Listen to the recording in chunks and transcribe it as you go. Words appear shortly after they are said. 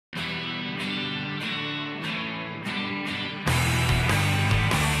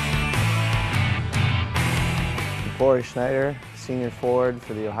Cory Schneider, senior forward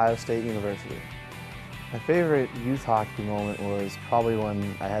for the Ohio State University. My favorite youth hockey moment was probably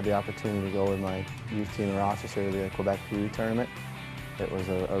when I had the opportunity to go with my youth team in Rochester to the Quebec Pee-Wee tournament. It was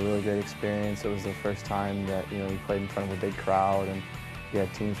a really great experience. It was the first time that we played in front of a big crowd, and you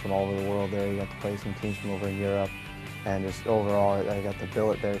had teams from all over the world there. You got to play some teams from over in Europe, and just overall, I got to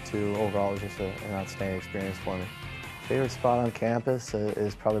bill it there too. Overall, it was just an outstanding experience for me. Favorite spot on campus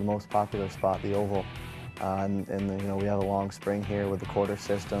is probably the most popular spot, the Oval. We have a long spring here with the quarter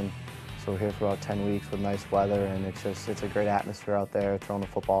system, so we're here for about 10 weeks with nice weather, and it's a great atmosphere out there, throwing the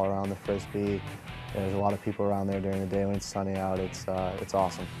football around, the frisbee. There's a lot of people around there during the day when it's sunny out. It's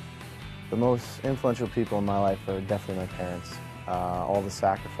awesome. The most influential people in my life are definitely my parents. All the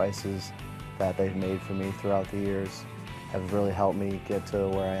sacrifices that they've made for me throughout the years have really helped me get to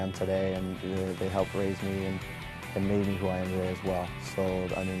where I am today, and they helped raise me and made me who I am today as well. So,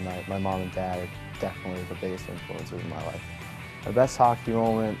 I mean, my mom and dad are definitely the biggest influences in my life. My best hockey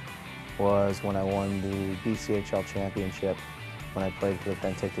moment was when I won the BCHL Championship when I played for the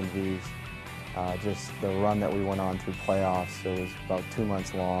Penticton Vs. Just the run that we went on through playoffs, it was about 2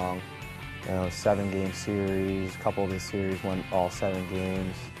 months long. 7-game series, a couple of the series went all 7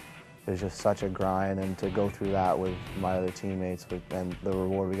 games. It was just such a grind, and to go through that with my other teammates and the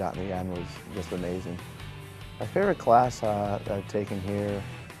reward we got in the end was just amazing. My favorite class I've taken here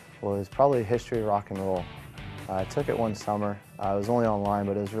was probably History of Rock and Roll. I took it one summer. I was only online,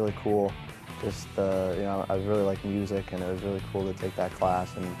 but it was really cool. Just I really like music, and it was really cool to take that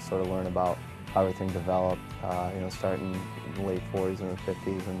class and sort of learn about how everything developed. Starting in the late 40s and the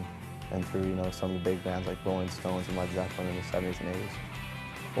 50s, and through some of the big bands like Rolling Stones and Led Zeppelin in the 70s and 80s.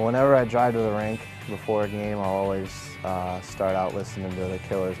 Well, whenever I drive to the rink before a game, I'll always start out listening to the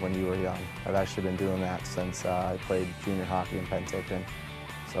Killers When You Were Young. I've actually been doing that since I played junior hockey in Penticton,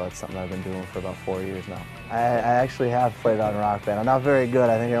 so it's something I've been doing for about 4 years now. I actually have played on Rock Band. I'm not very good.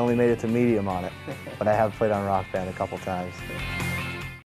 I think I only made it to medium on it, but I have played on Rock Band a couple times.